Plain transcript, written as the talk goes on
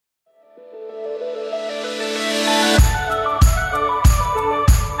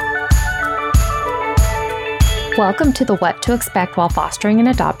Welcome to the What to Expect While Fostering and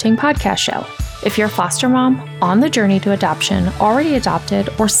Adopting podcast show. If you're a foster mom, on the journey to adoption, already adopted,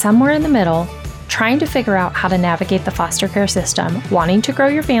 or somewhere in the middle, trying to figure out how to navigate the foster care system, wanting to grow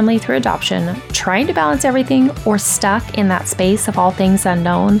your family through adoption, trying to balance everything, or stuck in that space of all things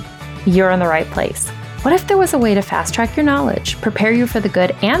unknown, you're in the right place. What if there was a way to fast track your knowledge, prepare you for the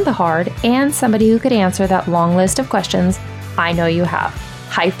good and the hard, and somebody who could answer that long list of questions I know you have?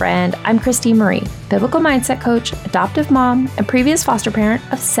 Hi friend, I'm Christine Marie, biblical mindset coach, adoptive mom, and previous foster parent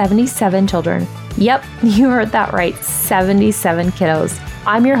of 77 children. Yep, you heard that right, 77 kiddos.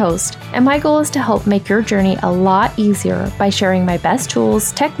 I'm your host, and my goal is to help make your journey a lot easier by sharing my best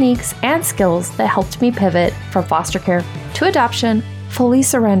tools, techniques, and skills that helped me pivot from foster care to adoption, fully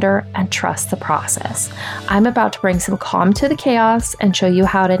surrender, and trust the process. I'm about to bring some calm to the chaos and show you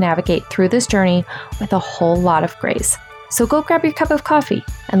how to navigate through this journey with a whole lot of grace. So go grab your cup of coffee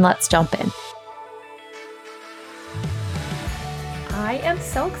and let's jump in. I am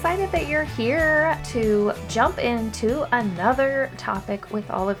so excited that you're here to jump into another topic with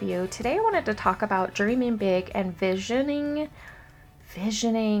all of you. Today I wanted to talk about dreaming big and visioning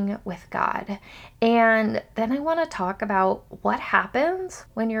with God. And then I want to talk about what happens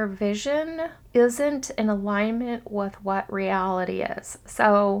when your vision isn't in alignment with what reality is.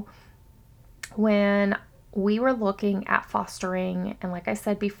 So when we were looking at fostering, and like I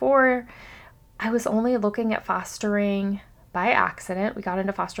said before, I was only looking at fostering by accident. We got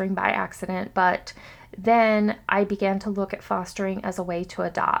into fostering by accident, but then I began to look at fostering as a way to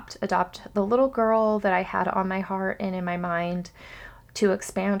adopt the little girl that I had on my heart and in my mind to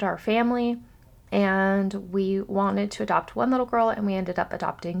expand our family. And we wanted to adopt one little girl, and we ended up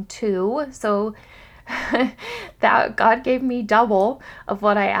adopting two. So that God gave me double of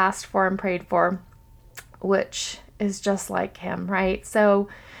what I asked for and prayed for, which is just like him, right? So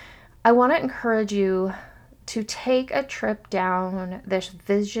I want to encourage you to take a trip down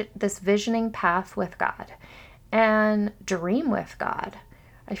this visioning path with God and dream with God.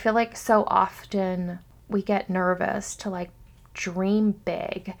 I feel like so often we get nervous to dream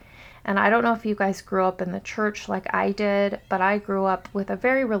big. And I don't know if you guys grew up in the church like I did, but I grew up with a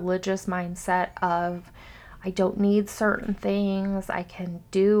very religious mindset of I don't need certain things. I can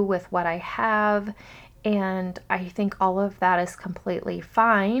do with what I have. And I think all of that is completely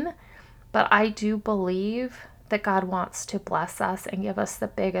fine, but I do believe that God wants to bless us and give us the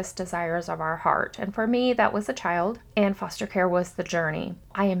biggest desires of our heart. And for me, that was a child, and foster care was the journey.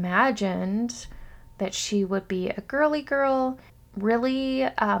 I imagined that she would be a girly girl, really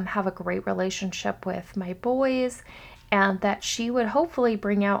have a great relationship with my boys, and that she would hopefully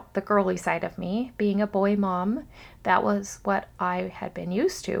bring out the girly side of me. Being a boy mom, that was what I had been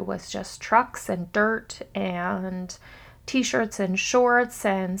used to, was just trucks and dirt and t-shirts and shorts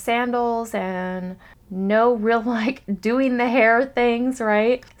and sandals and no real doing the hair things,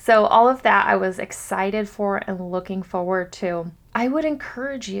 right? So all of that I was excited for and looking forward to. I would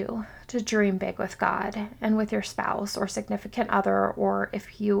encourage you to dream big with God and with your spouse or significant other, or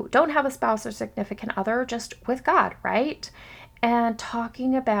if you don't have a spouse or significant other, just with God, right? And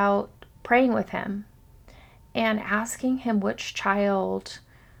talking about praying with him and asking him which child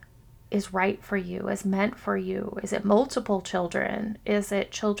is right for you, is meant for you. Is it multiple children? Is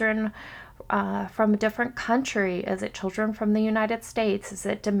it children from a different country? Is it children from the United States? Is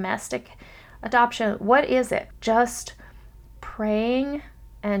it domestic adoption? What is it? Just praying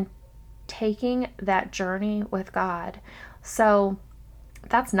and taking that journey with God. So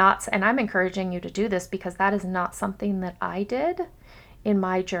that's not, and I'm encouraging you to do this because that is not something that I did in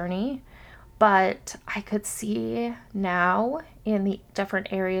my journey, but I could see now in the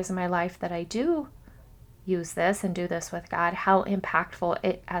different areas of my life that I do use this and do this with God, how impactful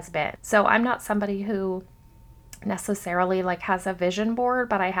it has been. So I'm not somebody who necessarily has a vision board,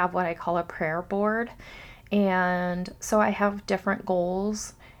 but I have what I call a prayer board. And so I have different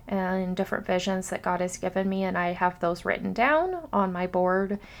goals and different visions that God has given me, and I have those written down on my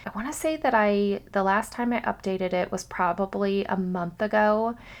board. I want to say that the last time I updated it was probably a month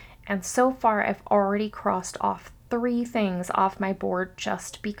ago, and so far I've already crossed off 3 things off my board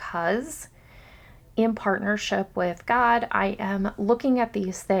just because in partnership with God, I am looking at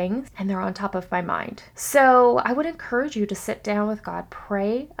these things and they're on top of my mind. So I would encourage you to sit down with God,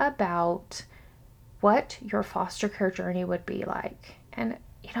 pray about what your foster care journey would be like. And,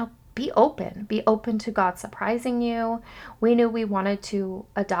 be open to God surprising you. We knew we wanted to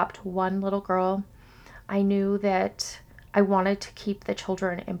adopt one little girl. I knew that I wanted to keep the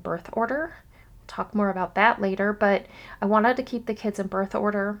children in birth order. We'll talk more about that later, but I wanted to keep the kids in birth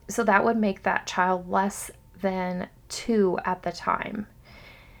order. So that would make that child less than 2 at the time.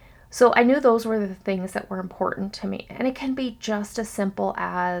 So I knew those were the things that were important to me. And it can be just as simple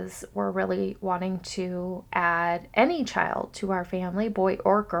as we're really wanting to add any child to our family, boy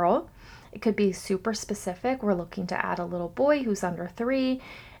or girl. It could be super specific. We're looking to add a little boy who's under 3.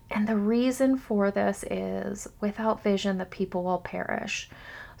 And the reason for this is without vision, the people will perish.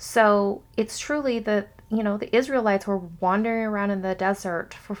 So it's truly that, the Israelites were wandering around in the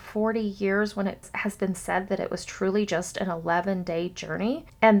desert for 40 years when it has been said that it was truly just an 11-day journey.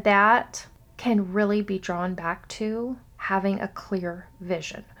 And that can really be drawn back to having a clear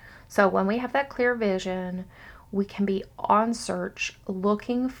vision. So when we have that clear vision, we can be on search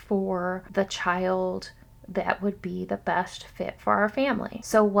looking for the child that would be the best fit for our family.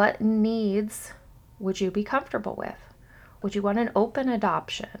 So what needs would you be comfortable with? Would you want an open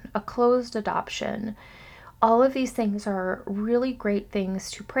adoption, a closed adoption? All of these things are really great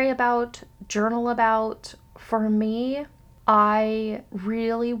things to pray about, journal about. For me, I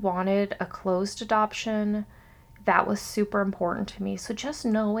really wanted a closed adoption. That was super important to me. So just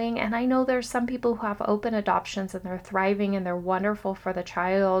knowing, and I know there's some people who have open adoptions and they're thriving and they're wonderful for the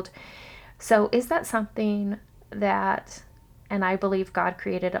child. So is that something that, and I believe God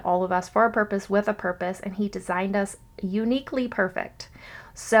created all of us for a purpose, with a purpose, and He designed us uniquely perfect.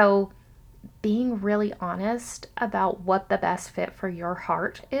 So being really honest about what the best fit for your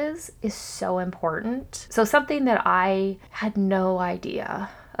heart is so important. So something that I had no idea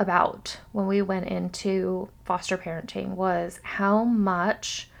about when we went into foster parenting was how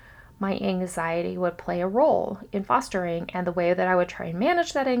much my anxiety would play a role in fostering. And the way that I would try and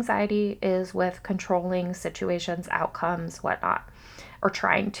manage that anxiety is with controlling situations, outcomes, whatnot, or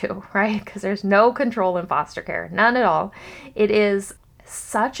trying to, right? Because there's no control in foster care, none at all. It is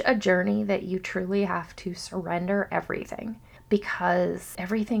such a journey that you truly have to surrender everything because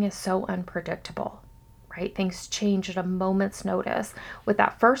everything is so unpredictable, right? Things change at a moment's notice. With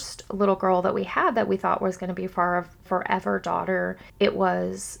that first little girl that we had that we thought was going to be our forever daughter,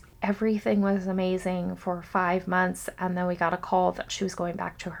 everything was amazing for 5 months, and then we got a call that she was going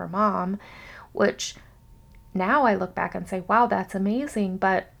back to her mom, which now I look back and say, wow, that's amazing,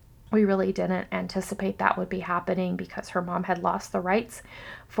 but we really didn't anticipate that would be happening because her mom had lost the rights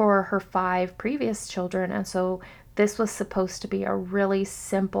for her 5 previous children. And so this was supposed to be a really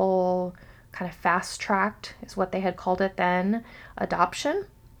simple, kind of fast-tracked, is what they had called it then, adoption.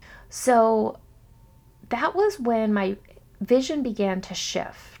 So that was when my vision began to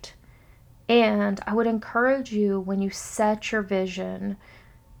shift. And I would encourage you, when you set your vision,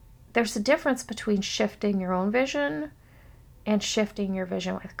 there's a difference between shifting your own vision and shifting your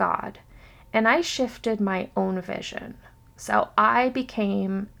vision with God. And I shifted my own vision. So I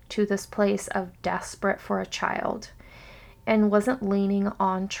became to this place of desperate for a child and wasn't leaning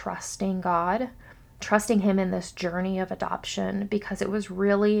on trusting God, trusting Him in this journey of adoption, because it was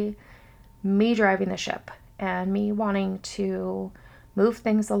really me driving the ship and me wanting to move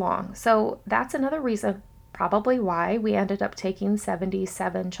things along. So that's another reason probably why we ended up taking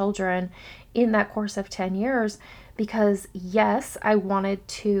 77 children in that course of 10 years, because yes, I wanted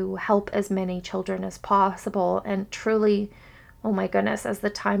to help as many children as possible. And truly, oh my goodness, as the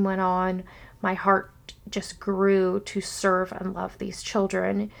time went on, my heart just grew to serve and love these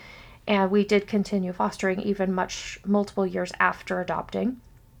children. And we did continue fostering even multiple years after adopting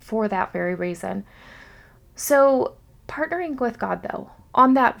for that very reason. So partnering with God, though,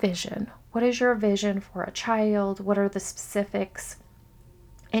 on that vision. What is your vision for a child? What are the specifics?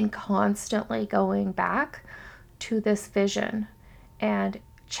 And constantly going back to this vision and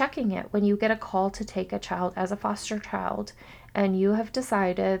checking it when you get a call to take a child as a foster child and you have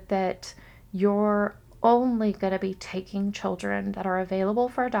decided that you're only going to be taking children that are available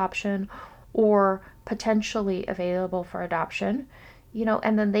for adoption or potentially available for adoption,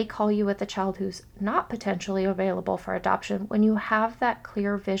 and then they call you with a child who's not potentially available for adoption. When you have that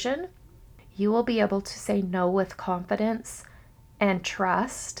clear vision, you will be able to say no with confidence and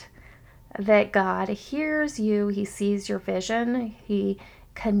trust that God hears you. He sees your vision. He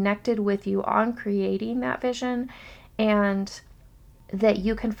connected with you on creating that vision, and that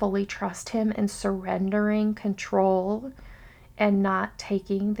you can fully trust Him in surrendering control and not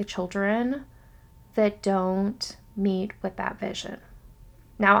taking the children that don't meet with that vision.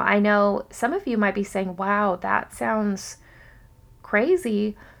 Now, I know some of you might be saying, wow, that sounds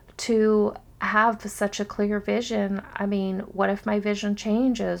crazy to have such a clear vision. I mean, what if my vision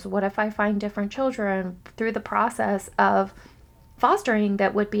changes? What if I find different children through the process of fostering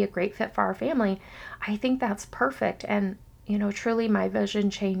that would be a great fit for our family? I think that's perfect. And, truly my vision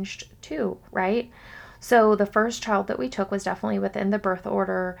changed too, right? So the first child that we took was definitely within the birth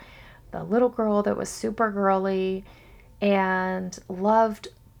order. The little girl that was super girly and loved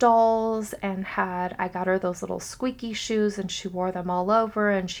dolls and I got her those little squeaky shoes and she wore them all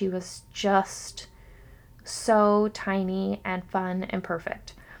over, and she was just so tiny and fun and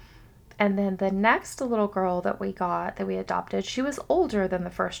perfect. And then the next little girl that we adopted, she was older than the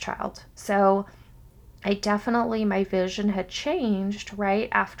first child. So my vision had changed right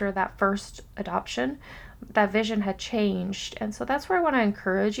after that first adoption. That vision had changed. And so that's where I want to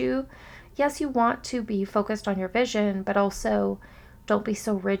encourage you. Yes, you want to be focused on your vision, but also don't be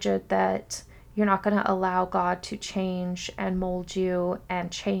so rigid that you're not going to allow God to change and mold you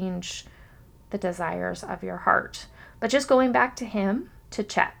and change the desires of your heart. But just going back to Him to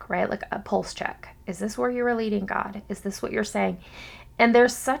check, right? Like a pulse check. Is this where you were leading, God? Is this what you're saying? And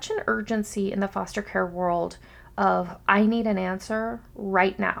there's such an urgency in the foster care world of, I need an answer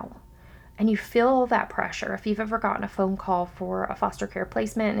right now. And you feel that pressure. If you've ever gotten a phone call for a foster care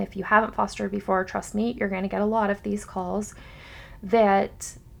placement, and if you haven't fostered before, trust me, you're going to get a lot of these calls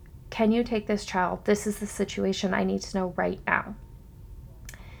that, can you take this child? This is the situation I need to know right now.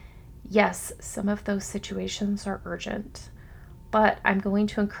 Yes, some of those situations are urgent, but I'm going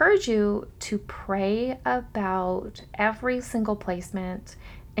to encourage you to pray about every single placement.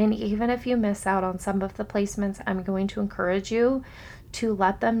 And even if you miss out on some of the placements, I'm going to encourage you to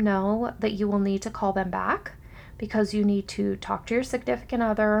let them know that you will need to call them back because you need to talk to your significant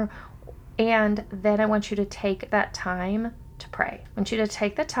other. And then I want you to take that time to pray. I want you to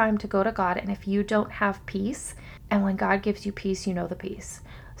take the time to go to God. And if you don't have peace, and when God gives you peace, you know the peace.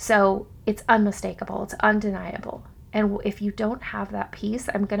 So it's unmistakable. It's undeniable. And if you don't have that peace,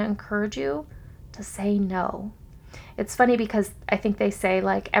 I'm going to encourage you to say no. It's funny because I think they say,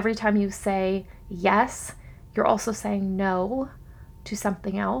 like, every time you say yes, you're also saying no to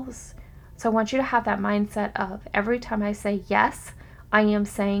something else. So I want you to have that mindset of, every time I say yes, I am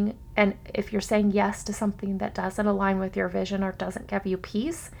saying, and if you're saying yes to something that doesn't align with your vision or doesn't give you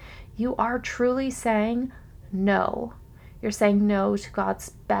peace, you are truly saying no. You're saying no to God's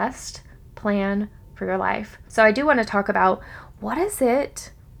best plan for your life. So I do want to talk about, what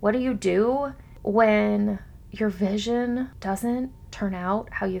do you do when your vision doesn't turn out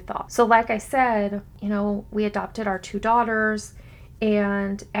how you thought? So like I said, we adopted our 2 daughters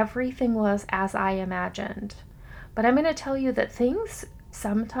and everything was as I imagined. But I'm going to tell you that things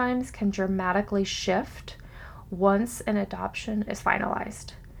sometimes can dramatically shift once an adoption is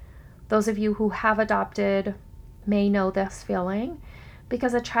finalized. Those of you who have adopted may know this feeling,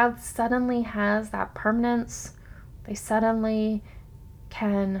 because a child suddenly has that permanence. They suddenly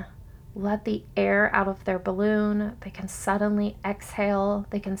can let the air out of their balloon. They can suddenly exhale.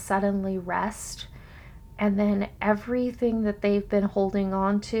 They can suddenly rest. And then everything that they've been holding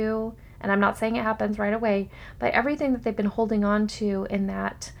on to, and I'm not saying it happens right away, but everything that they've been holding on to in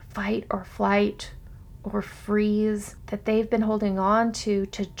that fight or flight or freeze that they've been holding on to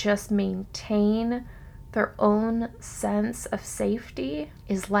just maintain their own sense of safety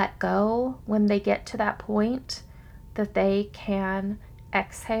is let go when they get to that point that they can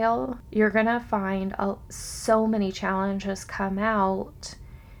exhale. You're going to find so many challenges come out,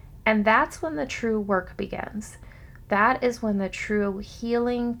 and that's when the true work begins. That is when the true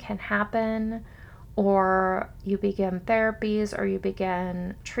healing can happen, or you begin therapies or you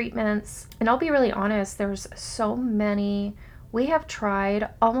begin treatments. And I'll be really honest, there's so many. We have tried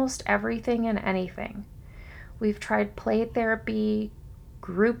almost everything and anything. We've tried play therapy,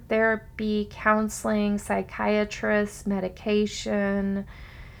 group therapy, counseling, psychiatrists, medication.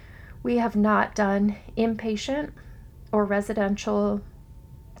 We have not done inpatient or residential,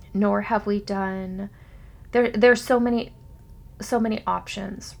 nor have we done, there's so many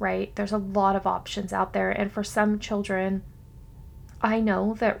options, right? There's a lot of options out there. And for some children, I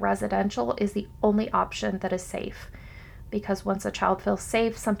know that residential is the only option that is safe. Because once a child feels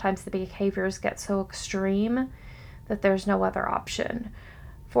safe, sometimes the behaviors get so extreme that there's no other option.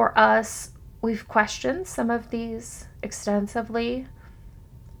 For us, we've questioned some of these extensively,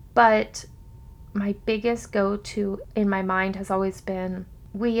 but my biggest go-to in my mind has always been,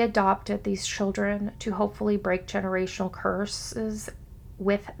 we adopted these children to hopefully break generational curses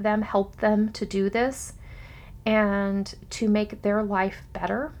with them, help them to do this, and to make their life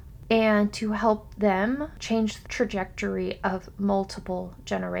better, and to help them change the trajectory of multiple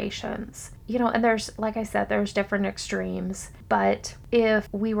generations. And there's, like I said, there's different extremes, but if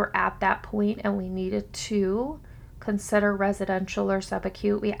we were at that point and we needed to consider residential or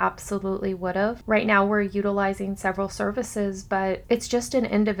subacute, we absolutely would have. Right now we're utilizing several services, but it's just an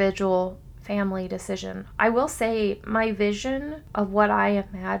individual family decision. I will say my vision of what I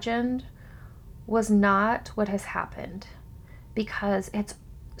imagined was not what has happened, because it's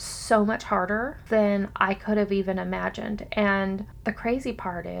so much harder than I could have even imagined. And the crazy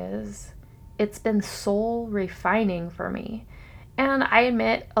part is, it's been soul refining for me. And I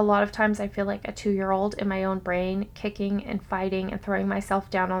admit, a lot of times I feel like a 2-year-old in my own brain, kicking and fighting and throwing myself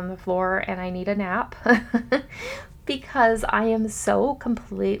down on the floor, and I need a nap because I am so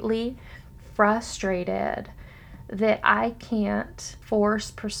completely frustrated that I can't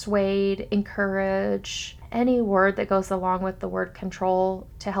force, persuade, encourage, any word that goes along with the word control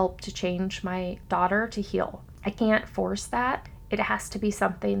to help to change my daughter to heal. I can't force that. It has to be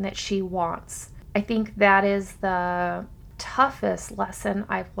something that she wants. I think that is the toughest lesson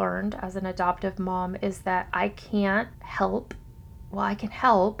I've learned as an adoptive mom, is that I can't help. Well, I can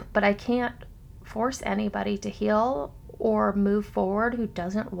help, but I can't force anybody to heal or move forward who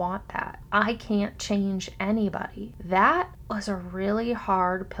doesn't want that. I can't change anybody. That was a really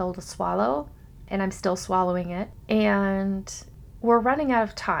hard pill to swallow, and I'm still swallowing it. And we're running out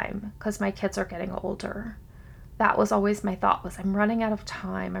of time because my kids are getting older. That was always my thought, was I'm running out of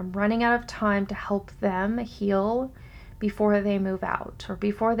time. I'm running out of time to help them heal before they move out or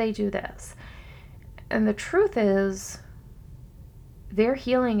before they do this. And the truth is, their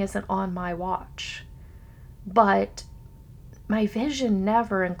healing isn't on my watch. But my vision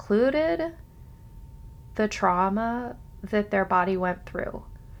never included the trauma that their body went through.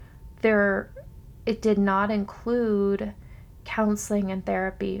 It did not include counseling and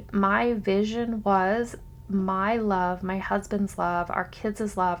therapy. My vision was my love, my husband's love, our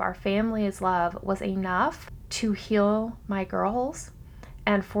kids' love, our family's love was enough to heal my girls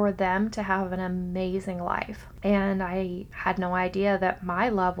and for them to have an amazing life. And I had no idea that my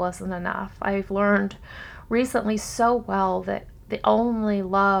love wasn't enough. I've learned recently so well that the only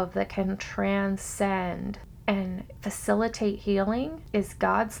love that can transcend and facilitate healing is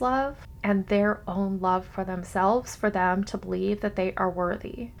God's love and their own love for themselves, for them to believe that they are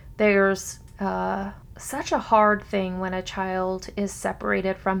worthy. There's such a hard thing when a child is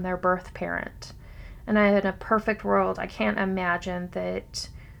separated from their birth parent. And in a perfect world, I can't imagine that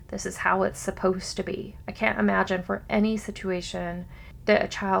this is how it's supposed to be. I can't imagine for any situation that a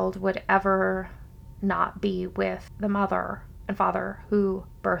child would ever not be with the mother and father who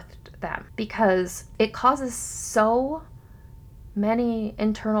birthed them, because it causes so many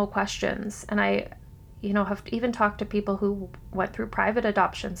internal questions. And I have even talked to people who went through private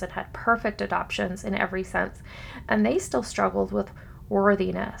adoptions and had perfect adoptions in every sense, and they still struggled with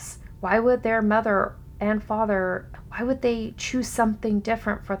worthiness. Why would their mother and father, why would they choose something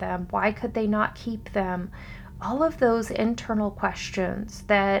different for them? Why could they not keep them? All of those internal questions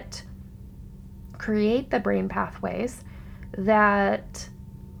that create the brain pathways that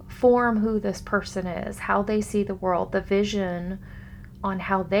form who this person is, how they see the world, the vision on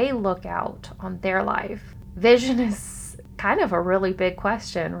how they look out on their life. Vision is kind of a really big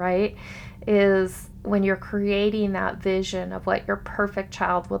question, right? Is when you're creating that vision of what your perfect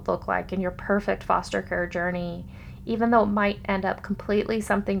child would look like in your perfect foster care journey, even though it might end up completely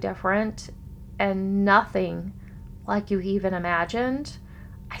something different and nothing like you even imagined,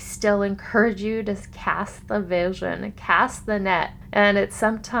 I still encourage you to cast the vision, cast the net. And it's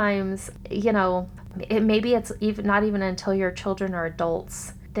sometimes, maybe it's even not even until your children are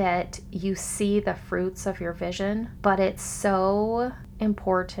adults that you see the fruits of your vision, but it's so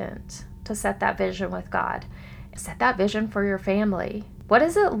important to set that vision with God. Set that vision for your family. What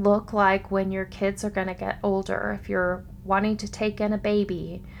does it look like when your kids are going to get older? If you're wanting to take in a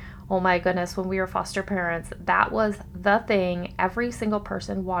baby, oh my goodness, when we were foster parents, that was the thing. Every single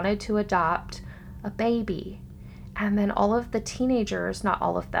person wanted to adopt a baby. And then all of the teenagers, not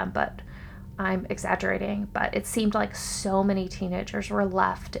all of them, but I'm exaggerating, but it seemed like so many teenagers were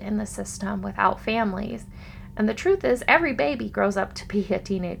left in the system without families. And the truth is, every baby grows up to be a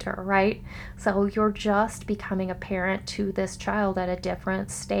teenager, right? So you're just becoming a parent to this child at a different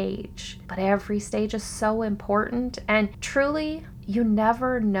stage. But every stage is so important. And truly, you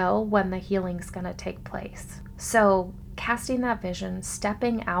never know when the healing's going to take place. So casting that vision,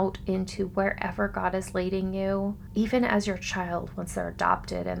 stepping out into wherever God is leading you, even as your child, once they're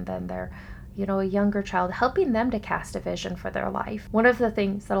adopted and then they're a younger child, helping them to cast a vision for their life. One of the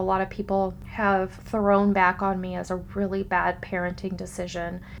things that a lot of people have thrown back on me as a really bad parenting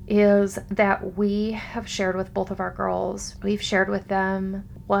decision is that we have shared with both of our girls, we've shared with them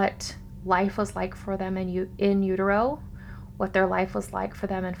what life was like for them in utero, what their life was like for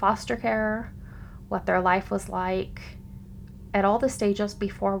them in foster care, what their life was like at all the stages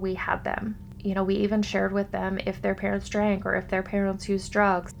before we had them. We even shared with them if their parents drank or if their parents used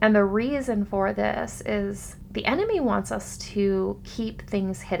drugs. And the reason for this is the enemy wants us to keep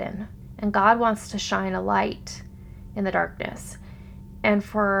things hidden, and God wants to shine a light in the darkness. And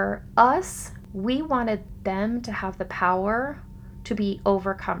for us, we wanted them to have the power to be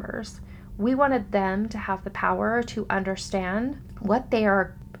overcomers. We wanted them to have the power to understand what they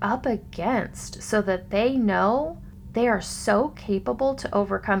are up against so that they know they are so capable to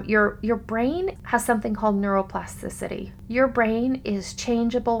overcome. Your brain has something called neuroplasticity. Your brain is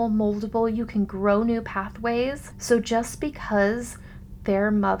changeable, moldable. You can grow new pathways. So just because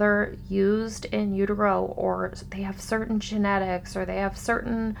their mother used in utero, or they have certain genetics, or they have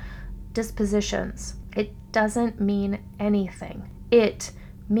certain dispositions, it doesn't mean anything. It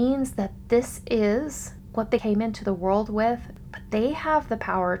means that this is what they came into the world with, but they have the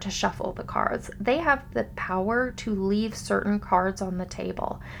power to shuffle the cards. They have the power to leave certain cards on the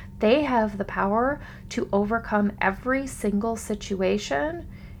table. They have the power to overcome every single situation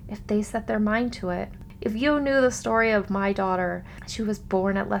if they set their mind to it. If you knew the story of my daughter, she was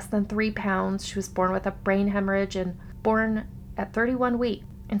born at less than 3 pounds. She was born with a brain hemorrhage and born at 31 weeks.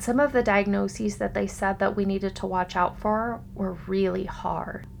 And some of the diagnoses that they said that we needed to watch out for were really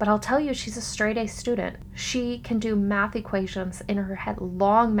hard. But I'll tell you, she's a straight A student. She can do math equations in her head,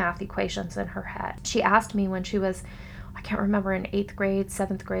 long math equations in her head. She asked me when she was, I can't remember, in 8th grade,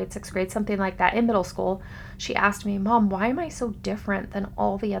 7th grade, 6th grade, something like that, in middle school, she asked me, Mom, why am I so different than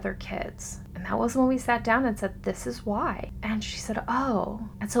all the other kids? And that was when we sat down and said, this is why. And she said, oh.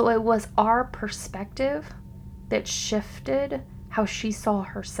 And so it was our perspective that shifted how she saw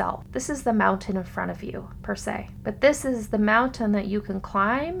herself. This is the mountain in front of you, per se. But this is the mountain that you can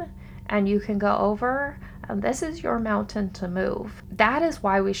climb and you can go over, and this is your mountain to move. That is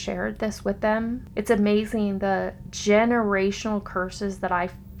why we shared this with them. It's amazing the generational curses that I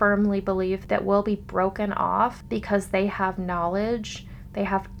firmly believe that will be broken off because they have knowledge, they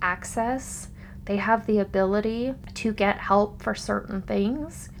have access, they have the ability to get help for certain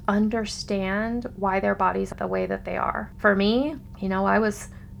things, understand why their bodies are the way that they are. For me, I was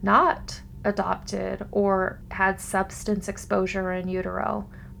not adopted or had substance exposure in utero,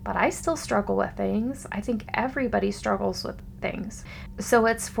 but I still struggle with things. I think everybody struggles with things. So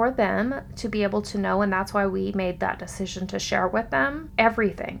it's for them to be able to know, and that's why we made that decision to share with them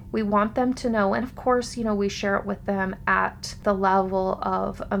everything. We want them to know, and of course, we share it with them at the level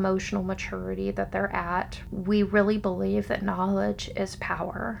of emotional maturity that they're at. We really believe that knowledge is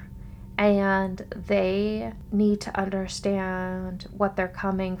power, and they need to understand what they're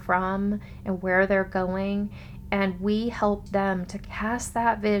coming from and where they're going. And we help them to cast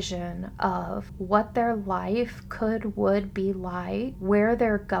that vision of what their life would be like, where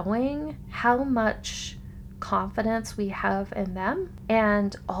they're going, how much confidence we have in them.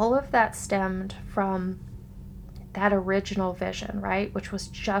 And all of that stemmed from that original vision, right? Which was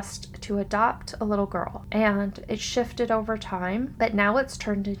just to adopt a little girl. And it shifted over time, but now it's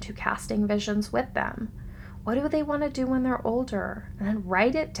turned into casting visions with them. What do they want to do when they're older? And then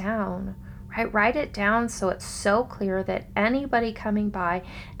write it down. Right? Write it down so it's so clear that anybody coming by,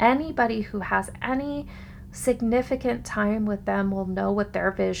 anybody who has any significant time with them will know what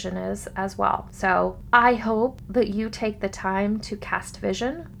their vision is as well. So I hope that you take the time to cast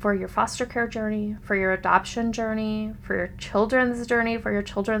vision for your foster care journey, for your adoption journey, for your children's journey, for your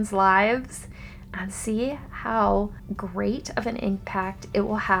children's lives, and see how great of an impact it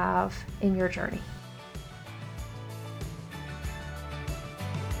will have in your journey.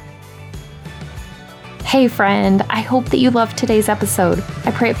 Hey friend, I hope that you loved today's episode.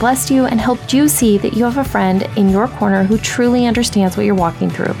 I pray it blessed you and helped you see that you have a friend in your corner who truly understands what you're walking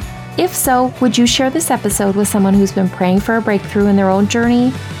through. If so, would you share this episode with someone who's been praying for a breakthrough in their own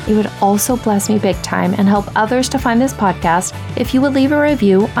journey? It would also bless me big time and help others to find this podcast if you would leave a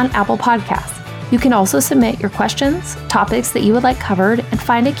review on Apple Podcasts. You can also submit your questions, topics that you would like covered, and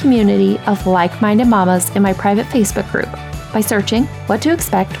find a community of like-minded mamas in my private Facebook group by searching What to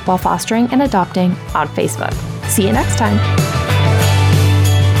Expect While Fostering and Adopting on Facebook. See you next time.